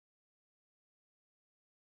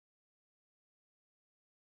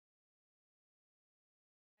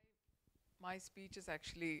my speech is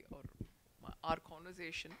actually, or our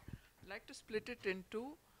conversation, I'd like to split it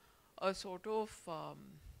into a sort of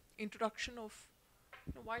introduction of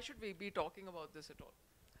why should we be talking about this at all,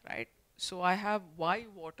 right? So I have why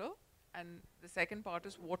water, and the second part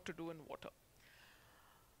is what to do in water.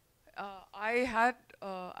 I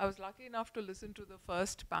was lucky enough to listen to the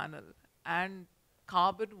first panel, and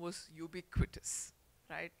carbon was ubiquitous,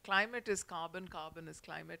 right? Climate is carbon, carbon is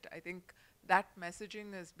climate. I think that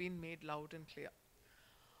messaging has been made loud and clear.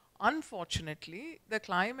 Unfortunately, the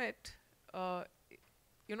climate, uh,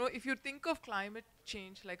 if you think of climate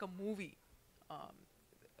change like a movie, um,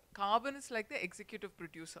 carbon is like the executive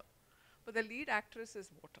producer, but the lead actress is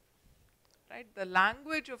water, right? The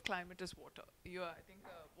language of climate is water. I think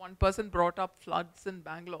one person brought up floods in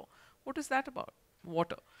Bangalore. What is that about?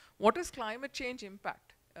 Water. What is climate change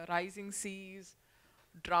impact? Rising seas,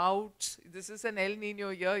 droughts. This is an El Nino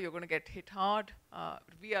year. You're going to get hit hard.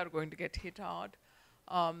 We are going to get hit hard.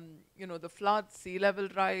 The floods, sea level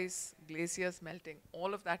rise, glaciers melting.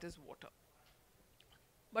 All of that is water.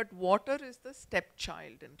 But water is the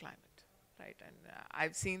stepchild in climate, right? And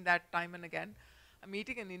I've seen that time and again. I'm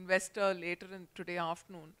meeting an investor later in today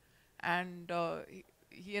afternoon, and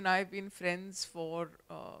he and I have been friends for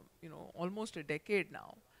almost a decade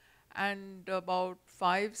now. And about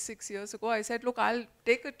 5, 6 years ago, I said, look, I'll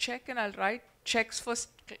take a check and I'll write checks for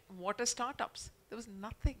water startups. There was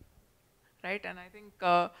nothing, right? And I think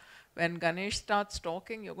when Ganesh starts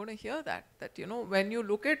talking, you're going to hear that when you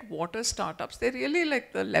look at water startups, they're really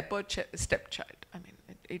like the leper stepchild. I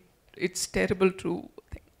mean, it's terrible true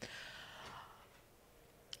thing.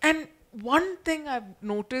 And one thing I've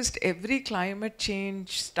noticed, every climate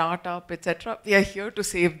change startup, etc., we are here to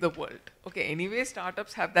save the world. Okay, anyway,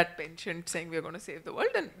 startups have that penchant saying we're going to save the world,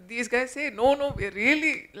 and these guys say, no, we're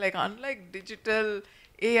really, like, unlike digital,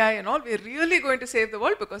 AI and all, we're really going to save the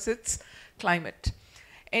world because it's climate.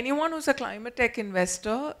 Anyone who's a climate tech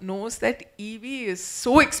investor knows that EV is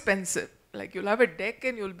so expensive. Like, you'll have a deck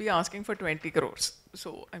and you'll be asking for 20 crores.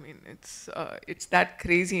 So, I mean, it's that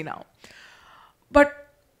crazy now. But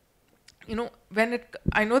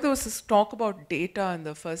I know there was this talk about data in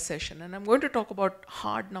the first session, and I'm going to talk about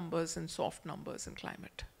hard numbers and soft numbers in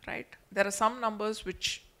climate, right? There are some numbers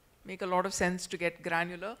which make a lot of sense to get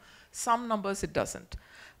granular, some numbers it doesn't.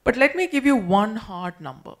 But let me give you one hard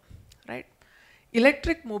number, right?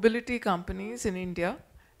 Electric mobility companies in India,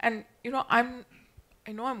 and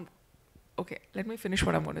okay, let me finish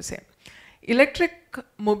what I'm going to say. Electric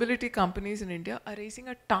mobility companies in India are raising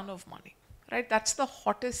a ton of money. Right? That's the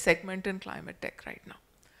hottest segment in climate tech right now.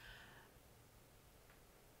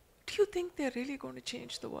 Do you think they're really going to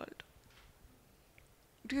change the world?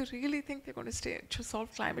 Do you really think they're going to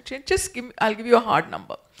solve climate change? I'll give you a hard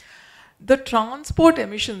number. The transport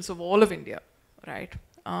emissions of all of India, right,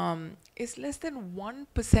 is less than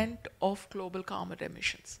 1% of global carbon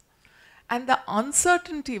emissions. And the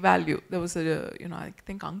uncertainty value, there was I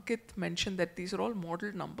think Ankit mentioned that these are all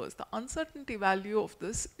model numbers. The uncertainty value of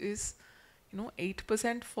this is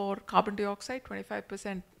 8% for carbon dioxide,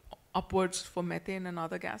 25% upwards for methane and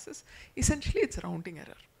other gases. Essentially, it's rounding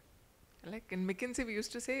error. Like in McKinsey, we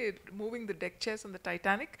used to say, moving the deck chairs on the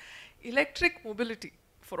Titanic. Electric mobility,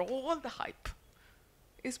 for all the hype,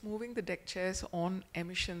 is moving the deck chairs on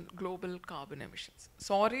global carbon emissions.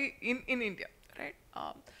 Sorry, in India, right?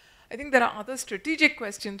 I think there are other strategic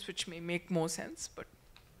questions which may make more sense, but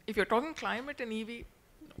if you're talking climate and EV,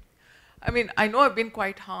 I mean, I know I've been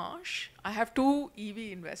quite harsh. I have 2 EV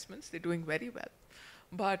investments. They're doing very well.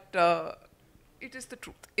 But it is the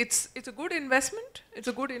truth. It's a good investment. It's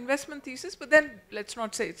a good investment thesis, but then let's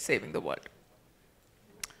not say it's saving the world.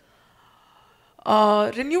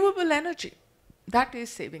 Renewable energy, that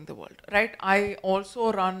is saving the world, right? I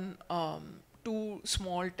also run 2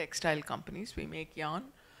 small textile companies. We make yarn.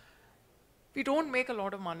 We don't make a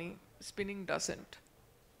lot of money. Spinning doesn't.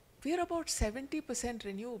 We're about 70%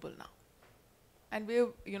 renewable now. And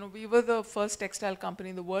we were the first textile company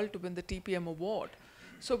in the world to win the TPM award.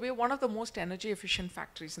 So we're one of the most energy efficient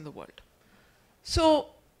factories in the world. So,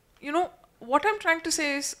 what I'm trying to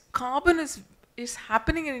say is carbon is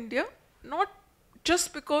happening in India, not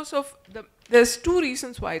just because of there's 2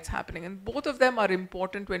 reasons why it's happening, and both of them are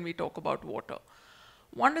important when we talk about water.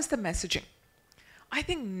 One is the messaging. I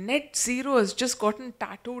think net zero has just gotten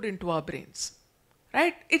tattooed into our brains,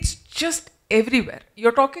 right? It's just everywhere.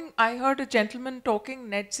 I heard a gentleman talking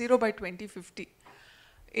net zero by 2050.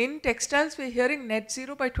 In textiles, we're hearing net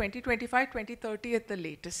zero by 2025, 2030 at the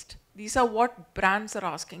latest. These are what brands are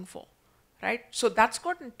asking for, right? So that's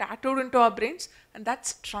gotten tattooed into our brains, and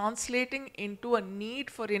that's translating into a need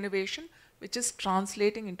for innovation, which is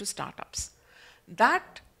translating into startups.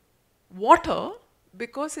 That Water,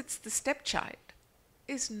 because it's the stepchild,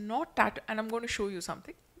 is not tattooed, and I'm going to show you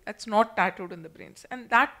something that's not tattooed in the brains. And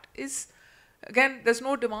that is, again, there's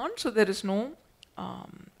no demand, so there is no.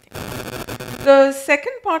 The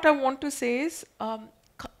second part I want to say is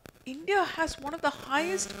India has one of the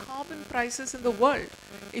highest carbon prices in the world.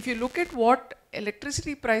 If you look at what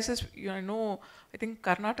electricity prices, I think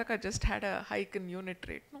Karnataka just had a hike in unit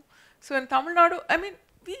rate. No? So in Tamil Nadu, I mean,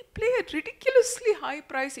 we pay a ridiculously high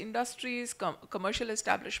price. Industries, commercial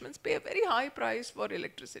establishments pay a very high price for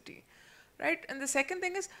electricity, right? And the second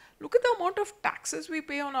thing is, look at the amount of taxes we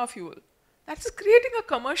pay on our fuel. That's creating a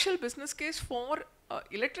commercial business case for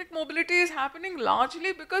electric mobility is happening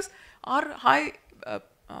largely because our high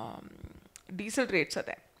diesel rates are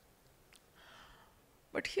there.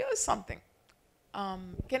 But here's something.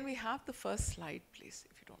 Can we have the first slide, please,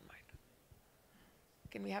 if you don't mind?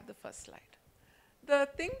 Can we have the first slide? The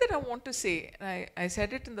thing that I want to say, and I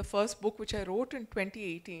said it in the first book which I wrote in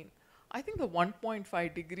 2018, I think the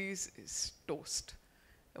 1.5 degrees is toast.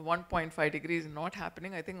 1.5 degrees is not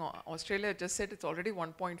happening. I think Australia just said it's already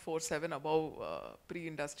 1.47 above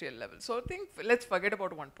pre-industrial level. So I think let's forget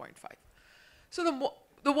about 1.5. So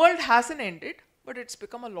the world hasn't ended, but it's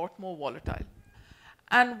become a lot more volatile.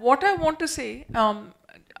 And what I want to say,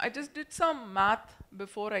 I just did some math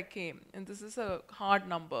before I came, and this is a hard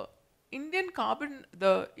number. India's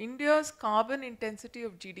carbon intensity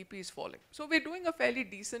of GDP is falling. So we're doing a fairly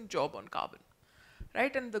decent job on carbon,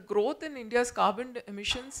 right? And the growth in India's carbon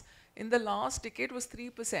emissions in the last decade was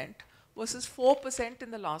 3% versus 4%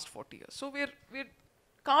 in the last 40 years. So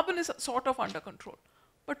carbon is sort of under control,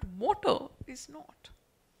 but water is not.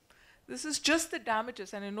 This is just the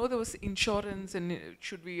damages, and I know there was insurance and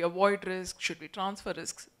should we avoid risk, should we transfer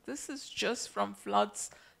risks. This is just from floods,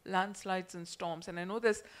 landslides and storms. And I know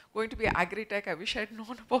there's going to be agri-tech. I wish I'd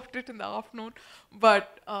known about it in the afternoon,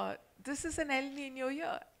 but this is an El Nino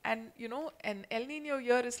year. And an El Nino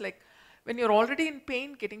year is like when you're already in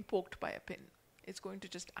pain getting poked by a pin. It's going to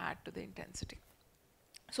just add to the intensity.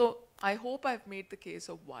 So I hope I've made the case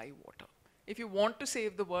of why water. If you want to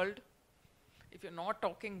save the world, if you're not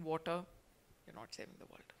talking water, you're not saving the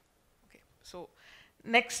world. Okay. So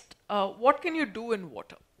next, what can you do in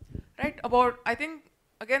water? Right? I think,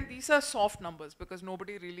 again, these are soft numbers because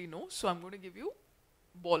nobody really knows. So I'm going to give you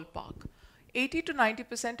ballpark. 80 to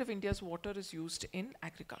 90% of India's water is used in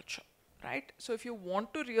agriculture, right? So if you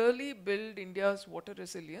want to really build India's water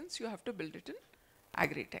resilience, you have to build it in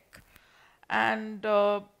agri-tech. And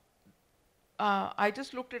I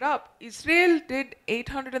just looked it up. Israel did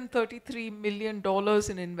 $833 million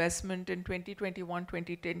in investment in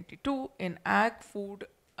 2021-2022 in ag, food,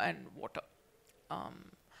 and water.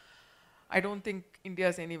 I don't think India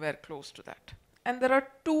is anywhere close to that. And there are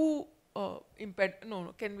two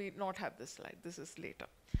can we not have this slide? This is later.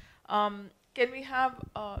 Can we have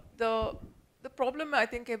the problem I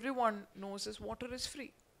think everyone knows is water is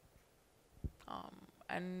free.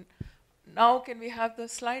 And now can we have the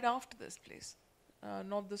slide after this, please?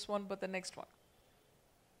 Not this one, but the next one.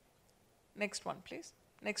 Next one, please.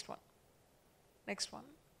 Next one. Next one.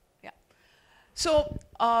 Yeah. So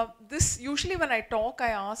this usually when I talk, I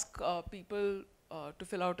ask people to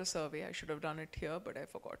fill out a survey. I should have done it here, but I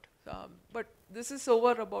forgot. But this is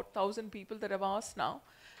over about 1,000 people that I've asked now.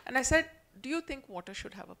 And I said, do you think water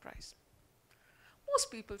should have a price?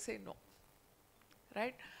 Most people say no,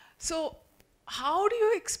 right? So how do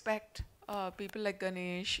you expect people like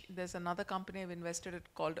Ganesh, there's another company I've invested in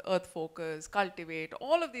called Earth Focus, Cultivate,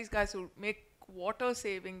 all of these guys who make water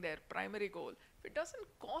saving their primary goal. If it doesn't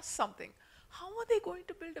cost something, how are they going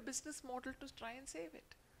to build a business model to try and save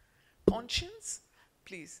it? Conscience?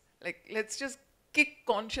 Please, like let's just kick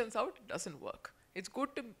conscience out. It doesn't work. It's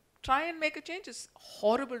good to try and make a change. It's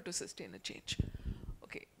horrible to sustain a change.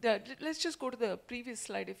 Okay, let's just go to the previous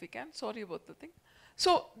slide if we can. Sorry about the thing.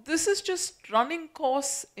 So this is just running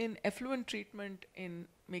costs in effluent treatment in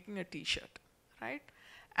making a t-shirt, right?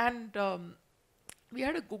 And we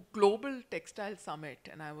had a global textile summit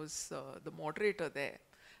and I was the moderator there.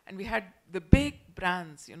 And we had the big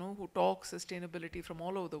brands, who talk sustainability from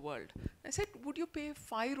all over the world. I said, would you pay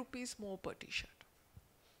 5 rupees more per t-shirt?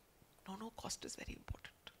 No, cost is very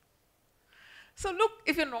important. So look,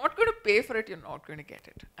 if you're not going to pay for it, you're not going to get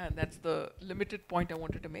it. And that's the limited point I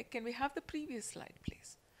wanted to make. Can we have the previous slide,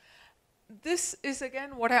 please? This is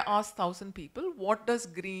again what I asked 1,000 people. What does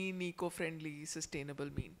green, eco-friendly, sustainable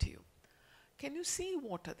mean to you? Can you see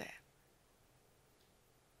water there?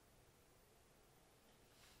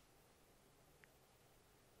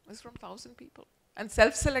 It's from 1,000 people. And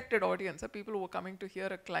self-selected audience are people who are coming to hear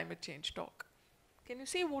a climate change talk. Can you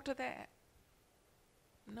see water there?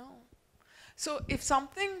 No. So if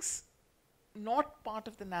something's not part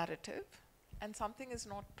of the narrative and something is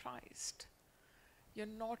not priced, you're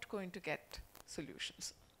not going to get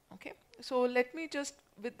solutions. Okay, so let me just,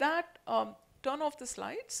 with that, turn off the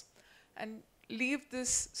slides and leave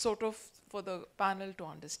this sort of for the panel to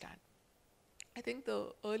understand. I think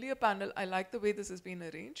the earlier panel, I like the way this has been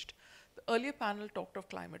arranged. The earlier panel talked of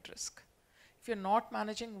climate risk. If you're not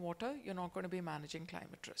managing water, you're not going to be managing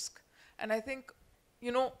climate risk. And I think,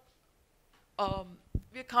 you know,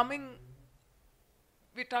 we're coming,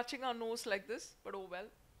 we're touching our nose like this, but oh well,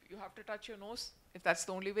 you have to touch your nose. If that's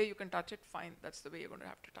the only way you can touch it, fine, that's the way you're going to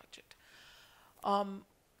have to touch it.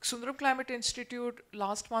 Sundaram Climate Institute,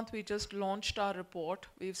 last month we just launched our report.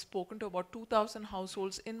 We've spoken to about 2,000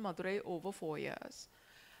 households in Madurai over 4 years.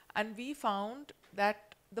 And we found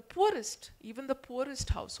that the poorest, even the poorest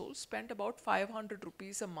households, spent about 500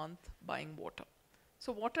 rupees a month buying water.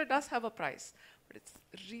 So water does have a price, but it's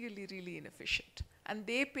really, really inefficient. And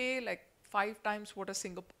they pay like 5 times what a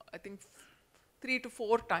Singapore, I think 3 to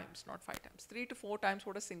 4 times, not 5 times, 3 to 4 times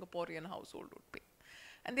what a Singaporean household would pay.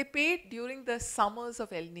 And they pay it during the summers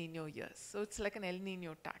of El Nino years. So it's like an El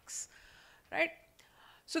Nino tax, right?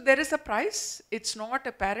 So there is a price. It's not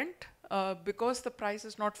apparent because the price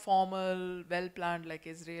is not formal, well planned like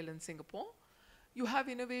Israel and Singapore. You have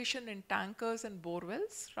innovation in tankers and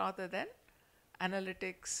borewells rather than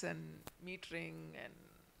analytics and metering and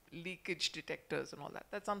leakage detectors and all that.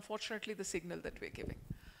 That's unfortunately the signal that we're giving.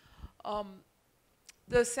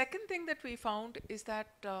 The second thing that we found is that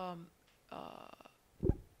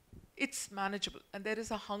it's manageable and there is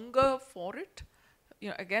a hunger for it. You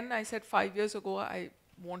know, again, I said 5 years ago I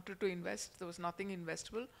wanted to invest. There was nothing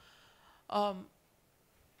investable.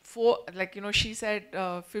 She said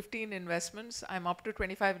 15 investments. I'm up to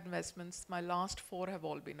 25 investments. My last 4 have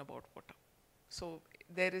all been about water. So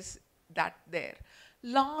there is that there.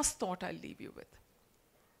 Last thought I'll leave you with.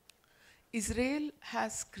 Israel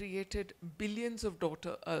has created billions of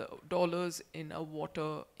dollars in a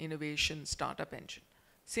water innovation startup engine.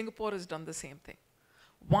 Singapore has done the same thing.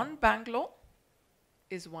 One Bangalore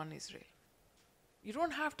is one Israel. You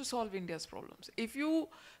don't have to solve India's problems. If you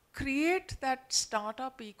create that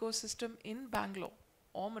startup ecosystem in Bangalore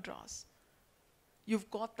or Madras, you've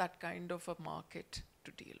got that kind of a market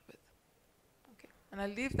to deal with. Okay, and I'll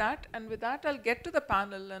leave that, and with that I'll get to the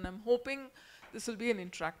panel, and I'm hoping this will be an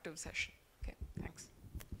interactive session. Okay, thanks.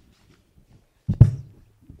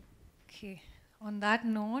 Okay. On that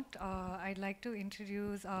note, I'd like to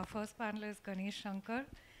introduce our first panelist, Ganesh Shankar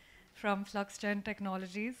from FluxGen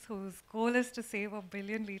Technologies, whose goal is to save 1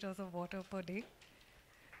 billion liters of water per day.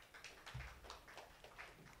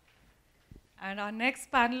 And our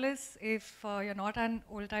next panelist, if you're not an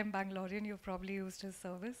old-time Bangalorean, you've probably used his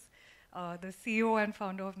service, the CEO and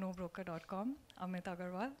founder of NoBroker.com, Amit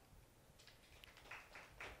Agarwal.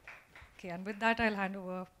 Okay, and with that, I'll hand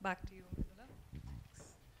over back to you, Mridula.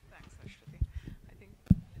 Thanks, Ashwati. I think.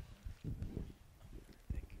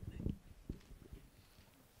 Thank you.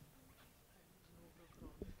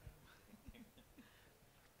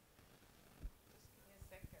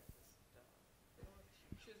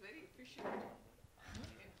 She was very efficient.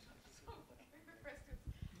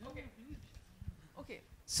 Okay. Okay.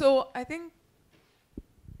 So I think,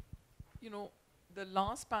 you know, the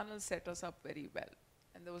last panel set us up very well.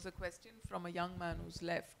 And there was a question from a young man who's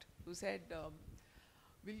left who said,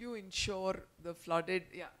 will you insure the flooded,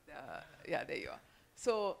 yeah, there you are.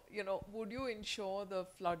 So, you know, would you insure the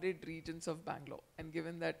flooded regions of Bangalore? And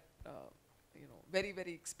given that, you know, very,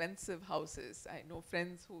 very expensive houses, I know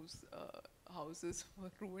friends whose houses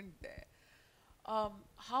were ruined there.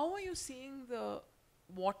 How are you seeing the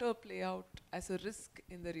water play out as a risk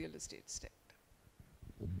in the real estate sector?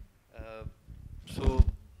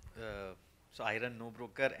 So I run No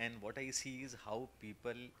Broker, and what I see is how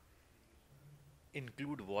people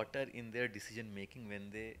include water in their decision making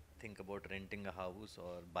when they think about renting a house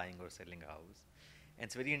or buying or selling a house. And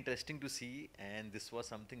it's very interesting to see, and this was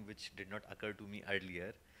something which did not occur to me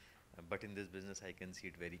earlier, but in this business I can see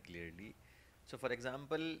it very clearly. So for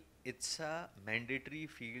example, it's a mandatory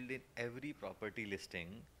field in every property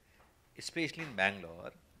listing, especially in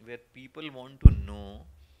Bangalore, where people want to know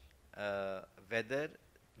whether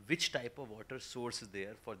which type of water source is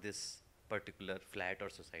there for this particular flat or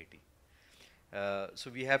society. So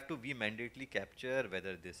we mandatorily capture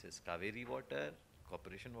whether this is Kaveri water,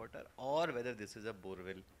 corporation water, or whether this is a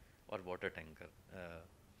borewell or water tanker.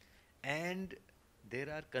 And there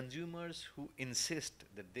are consumers who insist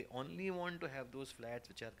that they only want to have those flats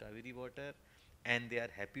which are Kaveri water, and they are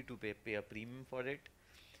happy to pay a premium for it.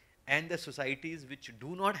 And the societies which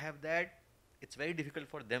do not have that, it's very difficult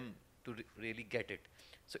for them to really get it.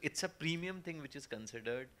 So it's a premium thing which is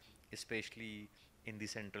considered, especially in the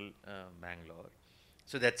central Bangalore.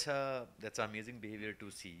 So that's amazing behavior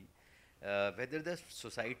to see. Whether the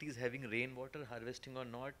society is having rainwater harvesting or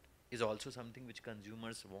not is also something which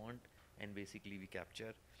consumers want, and basically we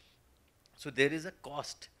capture. So there is a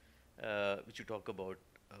cost which you talk about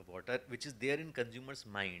water, which is there in consumers'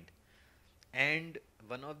 mind, and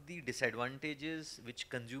one of the disadvantages which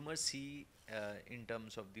consumers see in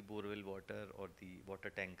terms of the borewell water or the water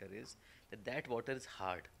tanker is that that water is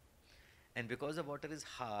hard, and because the water is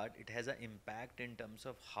hard, it has an impact in terms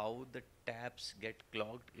of how the taps get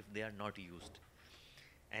clogged if they are not used.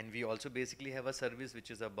 And we also basically have a service which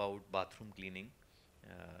is about bathroom cleaning.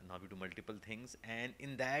 Now we do multiple things, and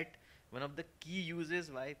in that, one of the key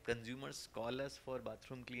uses why consumers call us for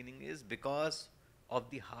bathroom cleaning is because of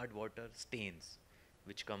the hard water stains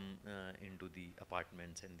which come into the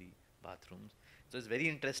apartments and the bathrooms. So it's very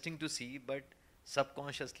interesting to see, but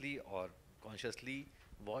subconsciously or consciously,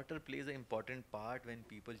 water plays an important part when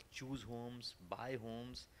people choose homes, buy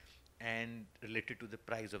homes, and related to the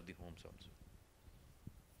price of the homes also.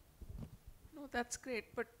 No, that's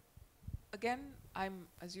great. But again, I'm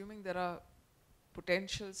assuming there are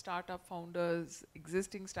potential startup founders,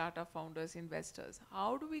 existing startup founders, investors.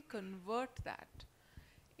 How do we convert that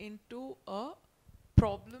into a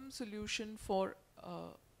problem solution for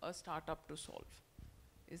a startup to solve?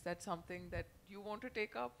 Is that something that you want to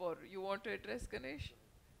take up or you want to address, Ganesh?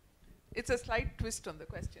 It's a slight twist on the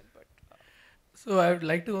question, but. So I would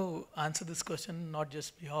like to answer this question not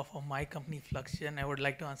just behalf of my company FluxGen. I would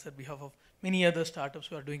like to answer behalf of many other startups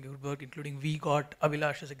who are doing good work, including We Got,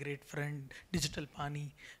 Abhilash is a great friend, Digital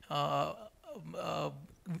Pani,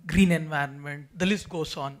 Green Environment. The list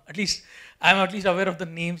goes on. At least I'm at least aware of the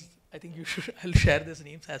names. I think you should. I'll share these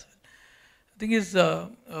names as well. The thing is,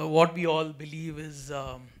 what we all believe is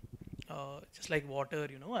just like water,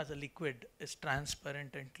 as a liquid, is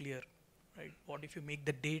transparent and clear, right? What if you make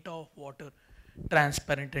the data of water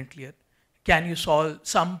transparent and clear? Can you solve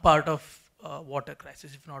some part of water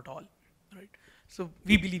crisis, if not all, right? So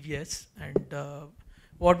we believe yes, and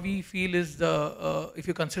what we feel is if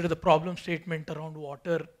you consider the problem statement around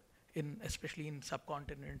water, especially in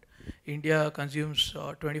subcontinent, India consumes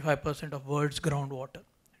 25% of world's groundwater.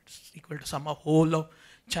 It's equal to sum of whole of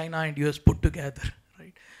China and US put together,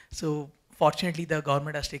 right? So fortunately, the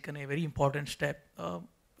government has taken a very important step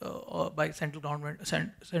by central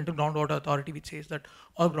groundwater authority, which says that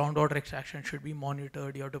all groundwater extraction should be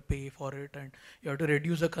monitored. You have to pay for it, and you have to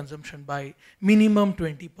reduce the consumption by minimum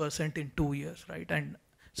 20% in 2 years, right? And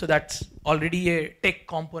so that's already a tech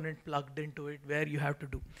component plugged into it where you have to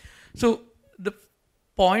do. So the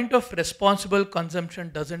point of responsible consumption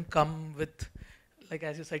doesn't come with, like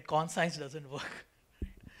as you said, conscience doesn't work.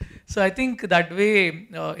 So I think that way,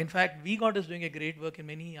 in fact, We Got is doing a great work in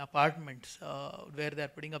many apartments where they're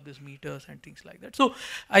putting up these meters and things like that. So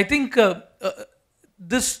I think the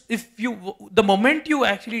moment you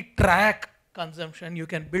actually track consumption, you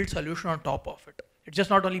can build solution on top of it. It's just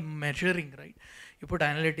not only measuring, right? You put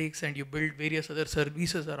analytics and you build various other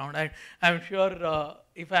services around. And I'm sure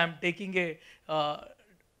if I'm taking this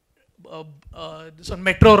one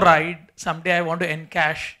metro ride, someday I want to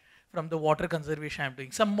encash from the water conservation I'm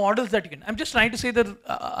doing. Some models that you can, I'm just trying to say the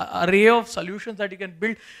array of solutions that you can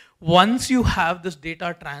build. Once you have this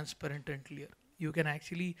data transparent and clear, you can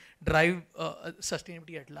actually drive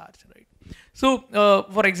sustainability at large, right? So,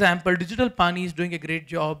 for example, Digital Pani is doing a great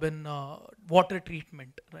job in water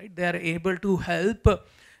treatment, right? They are able to help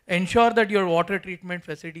ensure that your water treatment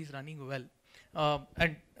facility is running well.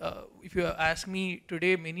 And if you ask me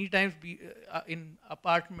today, many times in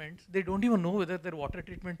apartments, they don't even know whether their water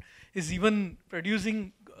treatment is even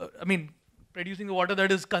producing, producing the water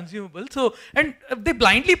that is consumable. So, and they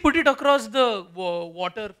blindly put it across the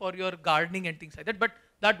water for your gardening and things like that. But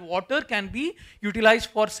that water can be utilized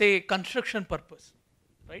for, say, construction purpose,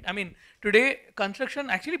 right? I mean, today, construction,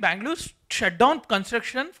 actually Bangalore shut down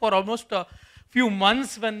construction for almost a few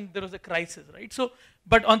months when there was a crisis, right? So,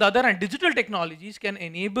 but on the other hand, digital technologies can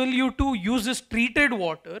enable you to use this treated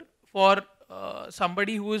water for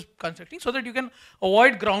somebody who is constructing, so that you can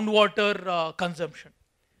avoid groundwater consumption.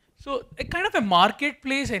 So a kind of a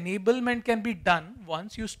marketplace enablement can be done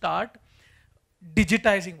once you start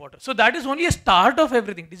digitizing water. So that is only a start of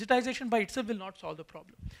everything. Digitization by itself will not solve the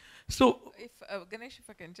problem. So If Ganesh, if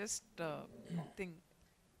I can just think,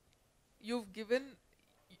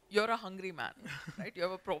 you're a hungry man, right? You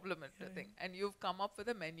have a problem at the thing, and you've come up with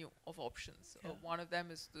a menu of options. One of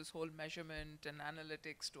them is this whole measurement and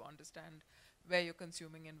analytics to understand where you're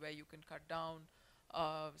consuming and where you can cut down,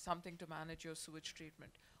 something to manage your sewage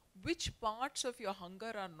treatment. Which parts of your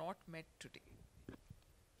hunger are not met today?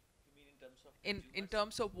 You mean in terms in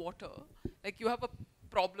terms of water, like you have a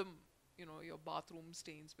problem, you know, your bathroom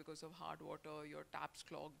stains because of hard water, your taps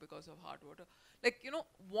clog because of hard water. Like, you know,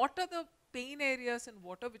 what are the pain areas in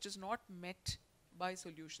water which is not met by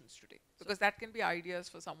solutions today? Because that can be ideas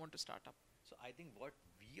for someone to start up. So I think what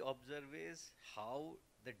we observe is how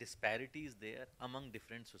the disparity is there among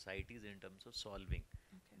different societies in terms of solving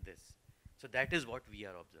this. So that is what we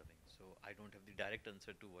are observing. So I don't have the direct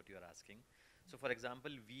answer to what you are asking. So for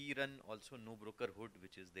example, we run also no brokerhood,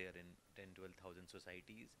 which is there in 10, 12,000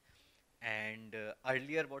 societies. And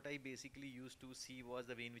earlier what I basically used to see was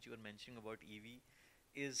the way in which you were mentioning about EV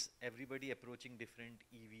is everybody approaching different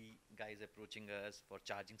EV guys approaching us for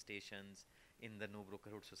charging stations in the no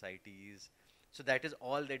brokerhood societies. So that is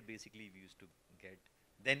all that basically we used to get.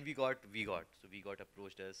 Then we got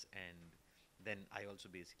approached us, and then I also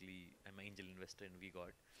basically am an angel investor in we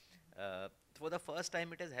got. For the first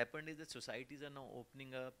time it has happened is that societies are now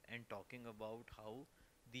opening up and talking about how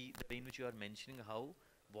the way in which you are mentioning how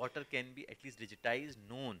water can be at least digitized,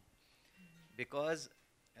 known, because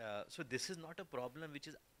so this is not a problem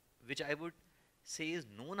which I would say is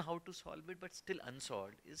known how to solve it, but still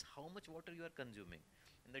unsolved is how much water you are consuming.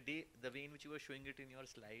 And the way in which you were showing it in your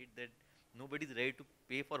slide, that nobody is ready to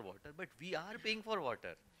pay for water, but we are paying for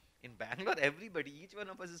water. In Bangalore, everybody, each one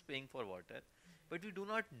of us is paying for water, but we do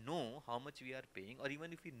not know how much we are paying, or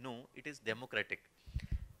even if we know, it is democratic.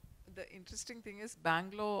 The interesting thing is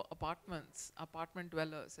Bangalore apartment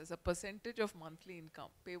dwellers, as a percentage of monthly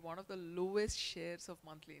income, pay one of the lowest shares of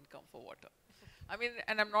monthly income for water. I mean,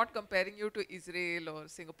 and I'm not comparing you to Israel or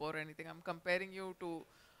Singapore or anything. I'm comparing you to,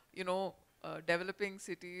 you know, developing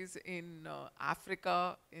cities in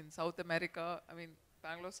Africa, in South America. I mean,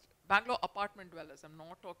 Bangalore apartment dwellers. I'm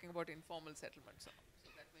not talking about informal settlements.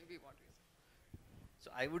 So that may be one reason.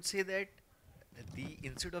 So I would say that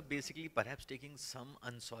instead of basically perhaps taking some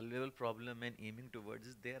unsolvable problem and aiming towards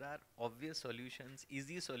it, there are obvious solutions,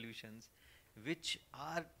 easy solutions, which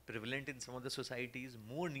are prevalent in some of the societies.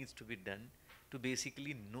 More needs to be done to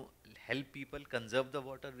basically help people conserve the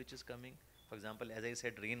water which is coming. For example, as I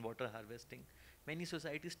said, rainwater harvesting. Many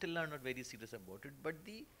societies still are not very serious about it, but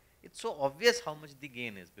it's so obvious how much the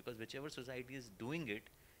gain is, because whichever society is doing it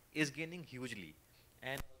is gaining hugely.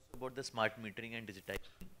 And also about the smart metering and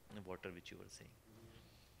digitizing water which you were saying.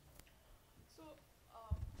 So,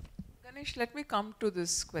 Ganesh, let me come to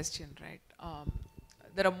this question, right?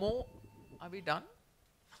 There are more. Are we done?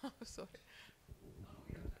 Sorry.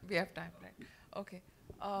 We have time, right? Okay.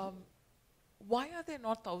 Why are there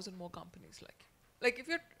not 1,000 more companies like you? Like, if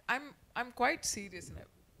I'm quite serious, and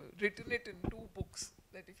I've written it in 2 books,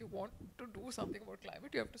 that if you want to do something about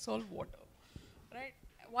climate, you have to solve water, right?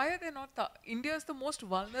 Why are there not? India is the most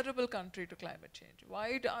vulnerable country to climate change.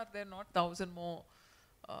 Why are there not 1,000 more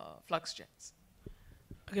FluxGens?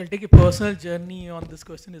 Okay, I'll take a personal journey on this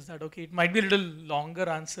question. Is that okay? It might be a little longer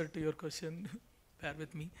answer to your question. Bear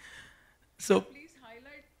with me. So please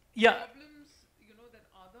highlight problems, you know, that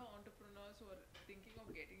other entrepreneurs who are thinking of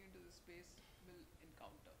getting into this space will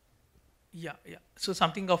encounter. Yeah. So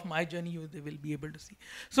something of my journey they will be able to see.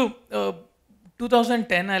 So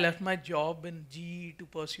 2010, I left my job in GE to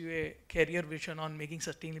pursue a career vision on making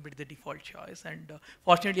sustainability the default choice. And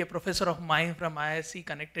fortunately, a professor of mine from ISC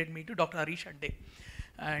connected me to Dr. Harish Ande.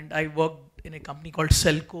 And I worked in a company called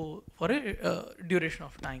Celco for a duration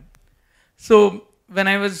of time. So when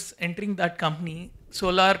I was entering that company,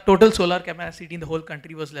 total solar capacity in the whole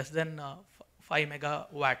country was less than 5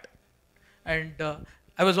 megawatt. And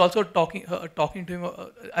I was also talking to him,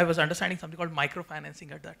 I was understanding something called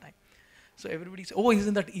microfinancing at that time. So everybody said, oh, he's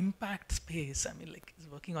in that impact space. I mean, like, he's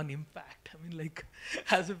working on impact. I mean, like,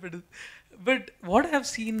 as if it is. But what I have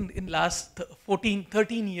seen in last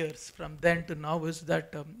 13 years from then to now is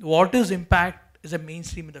that what is impact is a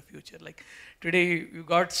mainstream in the future. Like, today, you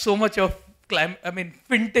got so much of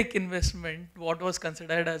fintech investment, what was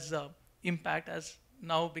considered as impact has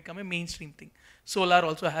now become a mainstream thing. Solar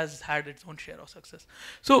also has had its own share of success.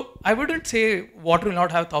 So I wouldn't say water will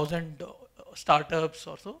not have 1,000 startups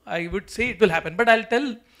or so. I would say it will happen, but I'll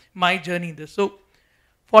tell my journey in this. So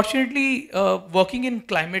fortunately, working in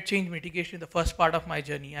climate change mitigation, the first part of my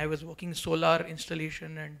journey, I was working solar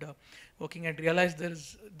installation and working and realized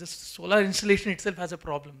this solar installation itself has a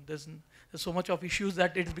problem. There's so much of issues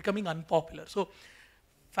that it's becoming unpopular. So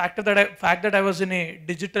fact that I was in a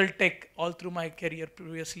digital tech all through my career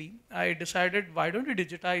previously, I decided, why don't we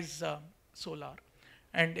digitize solar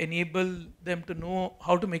and enable them to know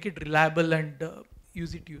how to make it reliable and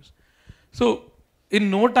use. So in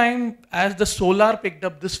no time, as the solar picked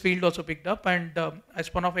up, this field also picked up, and I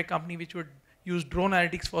spun off a company which would use drone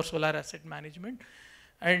analytics for solar asset management.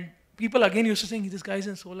 And people again used to saying, this guy's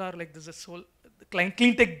in solar, like there's a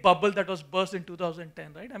clean tech bubble that was burst in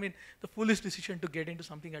 2010, right? I mean, the foolish decision to get into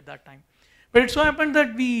something at that time. But it so happened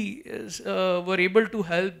that we were able to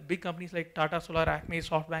help big companies like Tata Solar, Acme,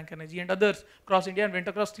 SoftBank Energy, and others across India, and went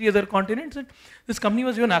across 3 other continents. And this company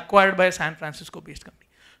was even acquired by a San Francisco-based company.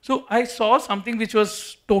 So I saw something which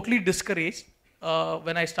was totally discouraged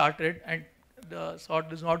when I started, and thought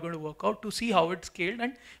this is not going to work out, to see how it scaled.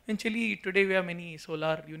 And eventually, today we have many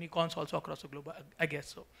solar unicorns also across the globe, I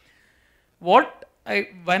guess so.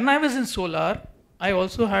 When I was in solar, I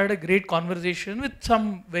also had a great conversation with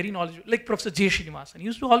some very knowledgeable, like Professor J. Srinivasan. He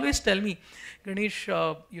used to always tell me, Ganesh,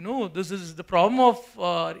 this is the problem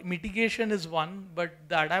of mitigation is one, but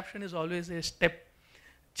the adaptation is always a step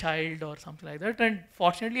child or something like that. And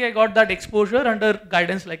fortunately, I got that exposure under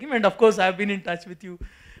guidance like him. And of course, I've been in touch with you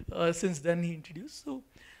since then he introduced.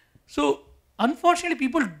 So unfortunately,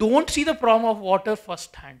 people don't see the problem of water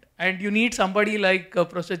firsthand. And you need somebody like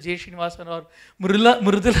Professor J. Srinivasan or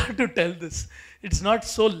Mridula to tell this. It's not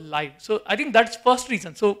so live. So I think that's first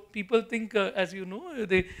reason. So people think, as you know,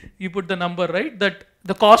 you put the number, right, that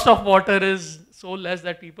the cost of water is so less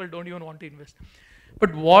that people don't even want to invest.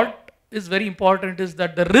 But what is very important is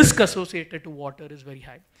that the risk associated to water is very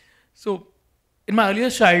high. So in my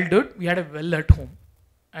earliest childhood, we had a well at home,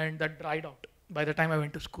 and that dried out by the time I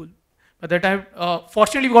went to school. By that time,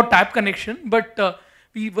 fortunately, we got tap connection, but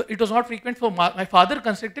it was not frequent. For my father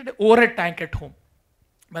constructed an overhead tank at home.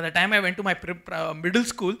 By the time I went to my middle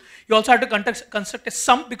school, he also had to construct a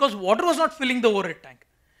sump because water was not filling the overhead tank.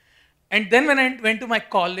 And then when I went to my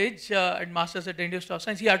college and master's at Indian Institute of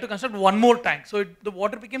Science, he had to construct one more tank. So the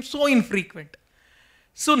water became so infrequent.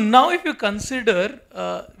 So now if you consider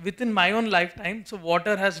within my own lifetime, so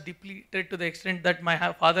water has depleted to the extent that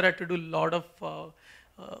my father had to do a lot of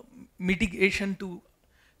mitigation to.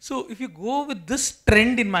 So if you go with this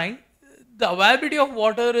trend in mind, the availability of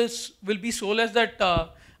water will be so less that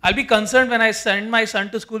I'll be concerned when I send my son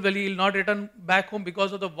to school, well, he will not return back home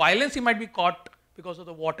because of the violence he might be caught because of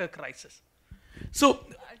the water crisis. So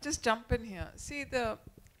I'll just jump in here. See,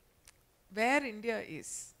 where India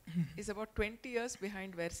is about 20 years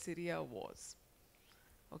behind where Syria was.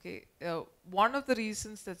 Okay, one of the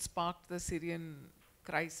reasons that sparked the Syrian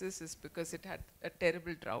crisis is because it had a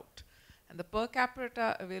terrible drought. And the per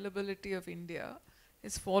capita availability of India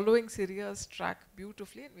is following Syria's track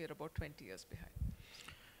beautifully, and we are about 20 years behind.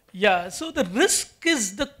 Yeah, so the risk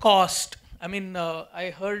is the cost. I mean,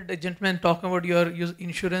 I heard a gentleman talking about your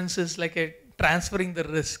insurance is like transferring the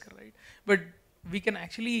risk, right? But we can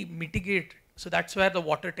actually mitigate. So that's where the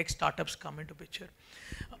water tech startups come into picture.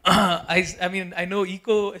 I mean, I know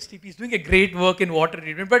Eco STP is doing a great work in water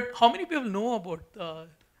treatment, but how many people know about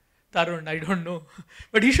Tarun? I don't know,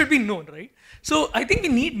 but he should be known, right? So I think we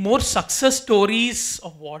need more success stories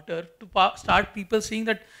of water to start people seeing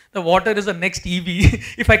that the water is the next EV,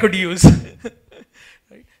 if I could use.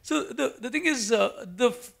 Right? So the thing is,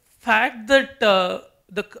 the fact that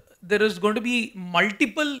there is going to be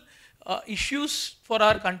multiple issues for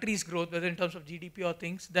our country's growth, whether in terms of GDP or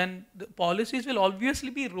things, then the policies will obviously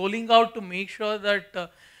be rolling out to make sure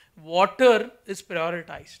that water is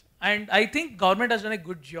prioritized. And I think government has done a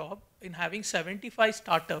good job in having 75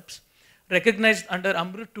 startups recognized under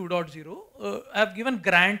Amrit 2.0, have given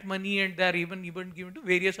grant money, and they are even given to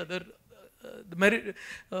various other,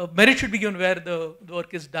 merit should be given where the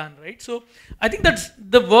work is done, right? So I think that's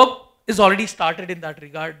the work is already started in that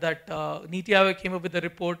regard, that Niti Aayog came up with a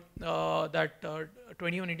report that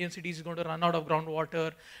 21 Indian cities is going to run out of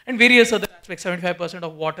groundwater, and various other aspects. 75%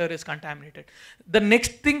 of water is contaminated. The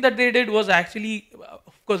next thing that they did was actually,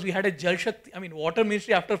 of course, we had a Jal Shakti, I mean, water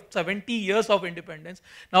ministry after 70 years of independence.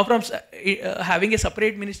 Now from having a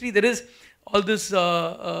separate ministry, there is all this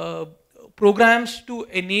programs to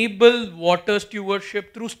enable water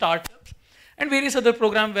stewardship through startups, and various other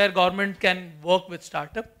programs where government can work with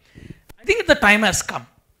startup. I think the time has come.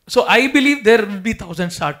 So I believe there will be 1,000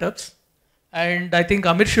 startups. And I think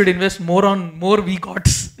Amit should invest more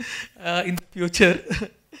VGOTs in the future.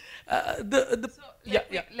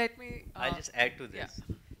 Let me. I'll just add to this.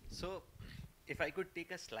 Yeah. So, if I could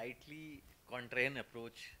take a slightly contrarian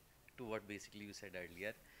approach to what basically you said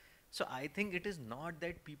earlier. So, I think it is not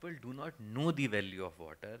that people do not know the value of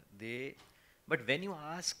water. But when you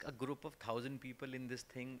ask a group of 1,000 people in this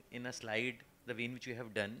thing in a slide, the way in which you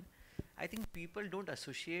have done, I think people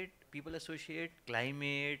associate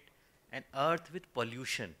climate and earth with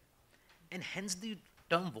pollution, and hence the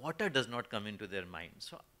term water does not come into their mind.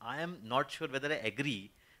 So I am not sure whether I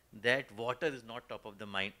agree that water is not top of the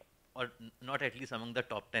mind, or not at least among the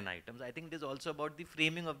top 10 items. I think it is also about the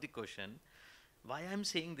framing of the question. Why I am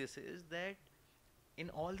saying this is that in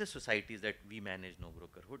all the societies that we manage no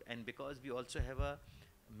brokerhood, and because we also have a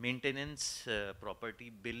maintenance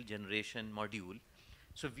property bill generation module,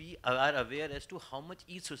 so we are aware as to how much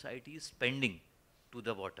each society is spending to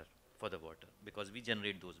the water, for the water, because we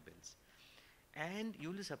generate those bills. And you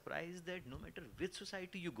will be surprised that no matter which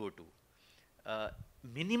society you go to,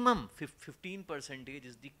 minimum 15 percentage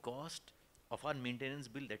is the cost of our maintenance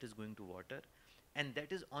bill that is going to water, and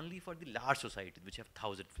that is only for the large societies which have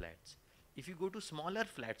 1,000 flats. If you go to smaller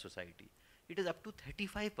flat society, it is up to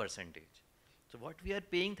 35 percentage. So what we are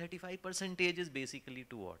paying 35 percentage is basically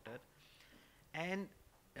to water. And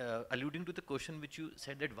alluding to the question which you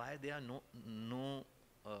said, that why there are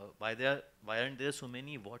why aren't there so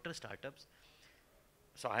many water startups?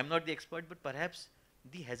 So I am not the expert, but perhaps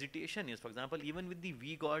the hesitation is, for example, even with the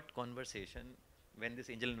V-Got conversation, when this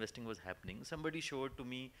angel investing was happening, somebody showed to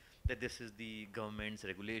me that this is the government's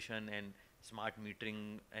regulation and smart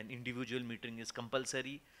metering and individual metering is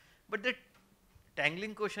compulsory. But the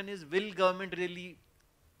tangling question is, will government really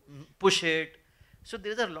push it? So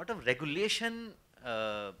there is a lot of regulation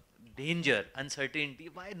danger, uncertainty,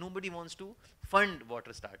 why nobody wants to fund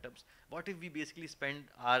water startups. What if we basically spend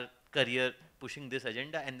our career pushing this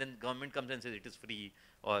agenda, and then government comes and says it is free,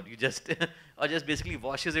 or you just or just basically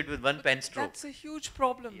washes it with one pen stroke? That's a huge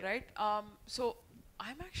problem, right? So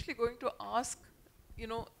I'm actually going to ask, you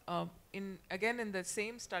know, in the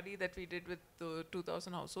same study that we did with the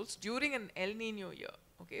 2,000 households during an El Nino year,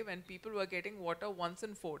 okay, when people were getting water once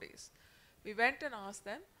in 4 days, we went and asked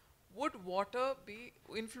them, would water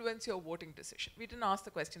influence your voting decision? We didn't ask the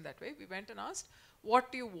question that way. We went and asked,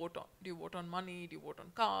 what do you vote on? Do you vote on money? Do you vote on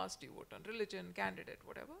caste? Do you vote on religion, candidate,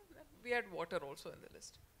 whatever? We had water also in the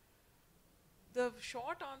list. The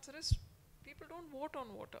short answer is, people don't vote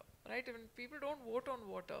on water, right? When people don't vote on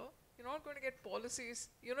water, you're not going to get policies.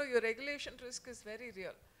 You know, your regulation risk is very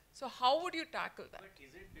real. So how would you tackle that? But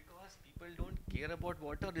is it because people don't care about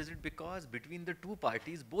water, or is it because between the two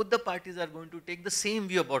parties, both the parties are going to take the same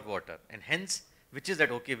view about water, and hence, which is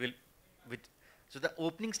that, okay, so the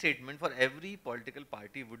opening statement for every political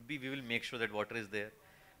party would be, we will make sure that water is there.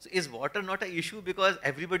 So is water not an issue because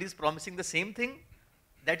everybody is promising the same thing?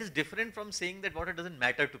 That is different from saying that water doesn't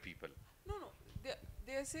matter to people. No,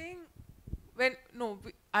 they are saying,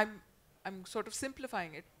 I'm sort of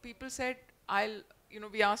simplifying it. People said,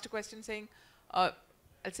 we asked a question saying, I'll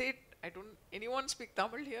say it, anyone speak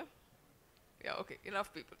Tamil here? Yeah, okay,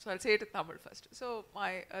 enough people. So I'll say it in Tamil first. So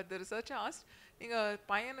the researcher asked, நீங்க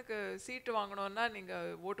பையனுக்கு சீட்டு வாங்கணும்னா நீங்க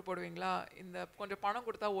ஓட்டு போடுவீங்களா, இந்த கொஞ்சம் பணம்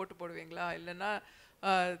கொடுத்தா ஓட்டு போடுவீங்களா, இல்லைன்னா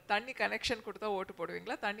தண்ணி கனெக்ஷன் கொடுத்தா ஓட்டு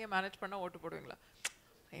போடுவீங்களா, தண்ணியை மேனேஜ் பண்ணா ஓட்டு போடுவீங்களா?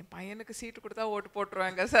 என் பையனுக்கு சீட்டு கொடுத்தா ஓட்டு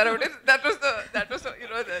போட்டுருவாங்க sir. That was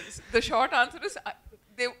the short answer is,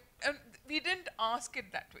 we didn't ask it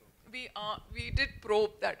that way. We did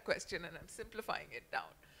probe that question, and I'm simplifying it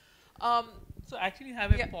down. So actually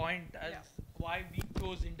have a point as why we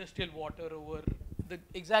chose industrial water over the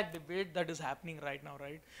exact debate that is happening right now,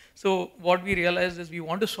 right? So what we realized is we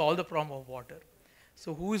want to solve the problem of water.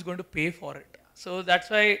 So who is going to pay for it? So that's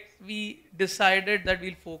why we decided that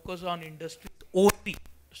we'll focus on industry only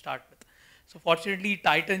to start with. So fortunately,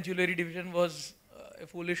 Titan Jewelry Division was a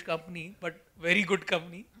foolish company, but very good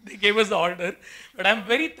company. They gave us the order, but I'm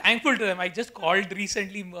very thankful to them. I just called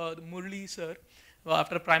recently Murli sir,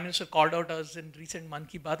 after Prime Minister called out us in recent Mann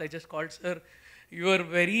Ki Baat. I just called, sir, you are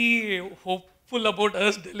very hopeful about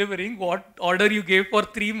us delivering. What order you gave for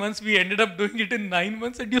 3 months, we ended up doing it in 9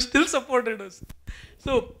 months, and you still supported us.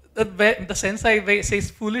 So the sense I say is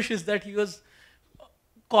foolish is that he was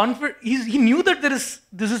confident. He knew that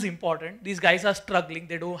this is important. These guys are struggling.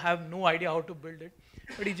 They don't have no idea how to build it.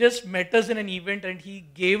 But he just met us in an event and he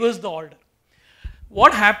gave us the order.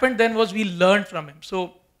 What happened then was we learned from him. So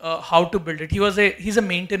how to build it. He's a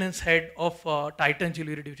maintenance head of Titan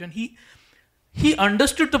Jewelry Division. He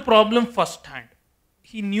understood the problem firsthand.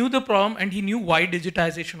 He knew the problem and he knew why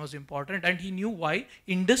digitization was important, and he knew why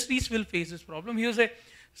industries will face this problem.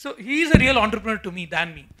 So he is a real entrepreneur to me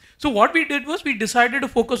than me. So what we did was we decided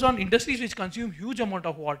to focus on industries which consume huge amount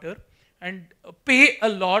of water and pay a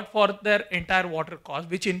lot for their entire water cost,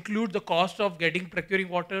 which include the cost of procuring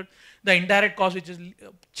water, the indirect cost, which is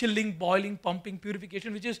chilling, boiling, pumping,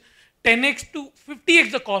 purification, which is 10x to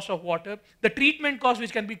 50x the cost of water, the treatment cost,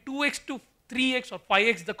 which can be 2x to 3x or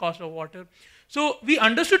 5x the cost of water. So we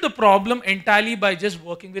understood the problem entirely by just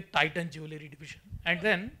working with Titan Jewelry Division. And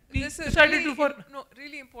then we decided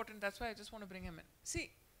really important. That's why I just want to bring him in.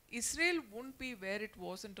 See, Israel wouldn't be where it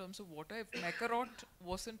was in terms of water if Makarot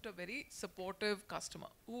wasn't a very supportive customer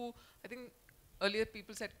who, I think earlier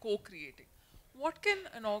people said co-creating. What can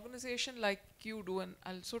an organization like you do? And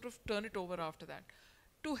I'll sort of turn it over after that.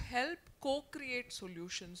 to help co-create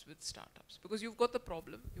solutions with startups? Because you've got the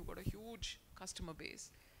problem, you've got a huge customer base.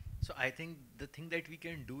 So I think the thing that we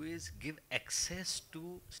can do is give access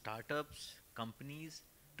to startups, companies,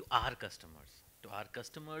 to our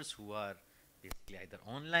customers who are basically either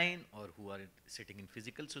online or who are sitting in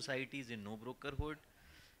physical societies in no brokerhood.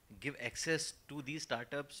 Give access to these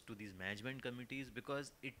startups, to these management committees,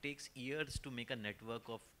 because it takes years to make a network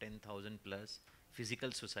of 10,000 plus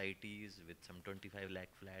physical societies with some 25 lakh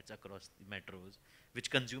flats across the metros,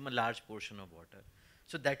 which consume a large portion of water.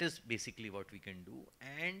 So that is basically what we can do.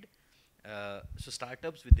 And so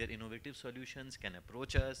startups with their innovative solutions can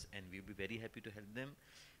approach us and we'll be very happy to help them.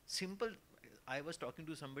 Simple, I was talking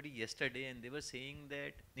to somebody yesterday and they were saying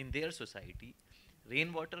that in their society,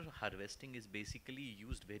 rainwater harvesting is basically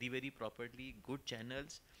used very, very properly, good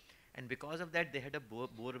channels. And because of that, they had a bore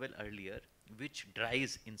well earlier, which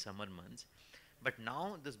dries in summer months. But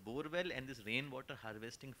now this bore well and this rainwater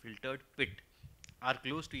harvesting filtered pit are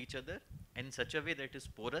close to each other and in such a way that it is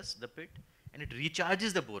porous, the pit, and it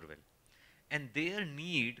recharges the bore well. And their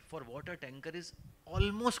need for water tanker is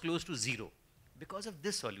almost close to zero because of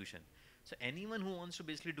this solution. So anyone who wants to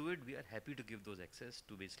basically do it, we are happy to give those access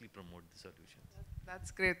to basically promote the solutions.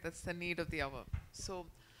 That's great. That's the need of the hour. So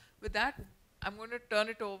with that, I'm going to turn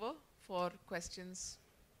it over for questions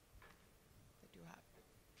that you have.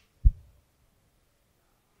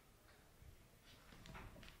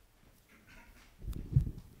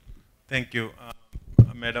 Thank you,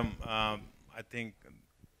 Madam. I think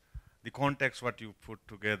the context what you put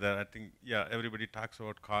together, I think, yeah, everybody talks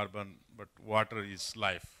about carbon, but water is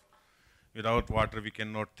life. Without water, we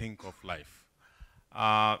cannot think of life.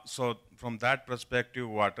 So from that perspective,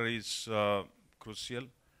 water is crucial,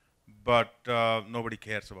 but nobody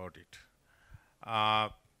cares about it.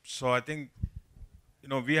 So I think,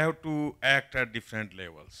 we have to act at different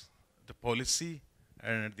levels, the policy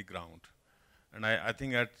and at the ground. And I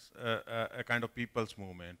think that's a kind of people's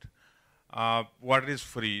movement. Water is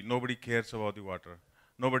free. Nobody cares about the water.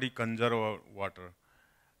 Nobody conserve water.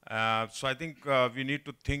 So I think we need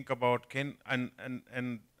to think about and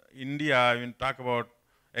India, when talk about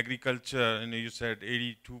agriculture, you said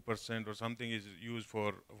 82% or something is used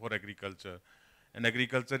for agriculture. And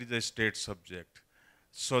agriculture is a state subject.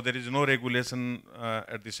 So there is no regulation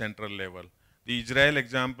at the central level. The Israel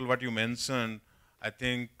example, what you mentioned, I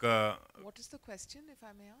think... what is the question, if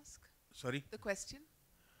I may ask? Sorry? The question?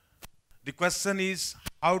 The question is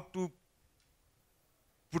how to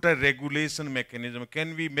put a regulation mechanism.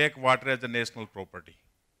 Can we make water as a national property?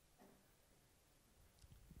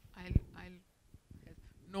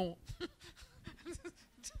 No.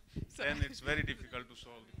 Then it's very difficult to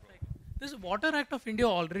solve the problem. There's a Water Act of India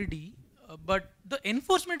already, but the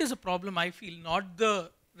enforcement is a problem, I feel, not the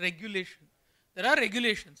regulation. There are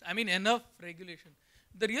regulations, I mean enough regulation.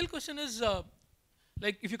 The real question is,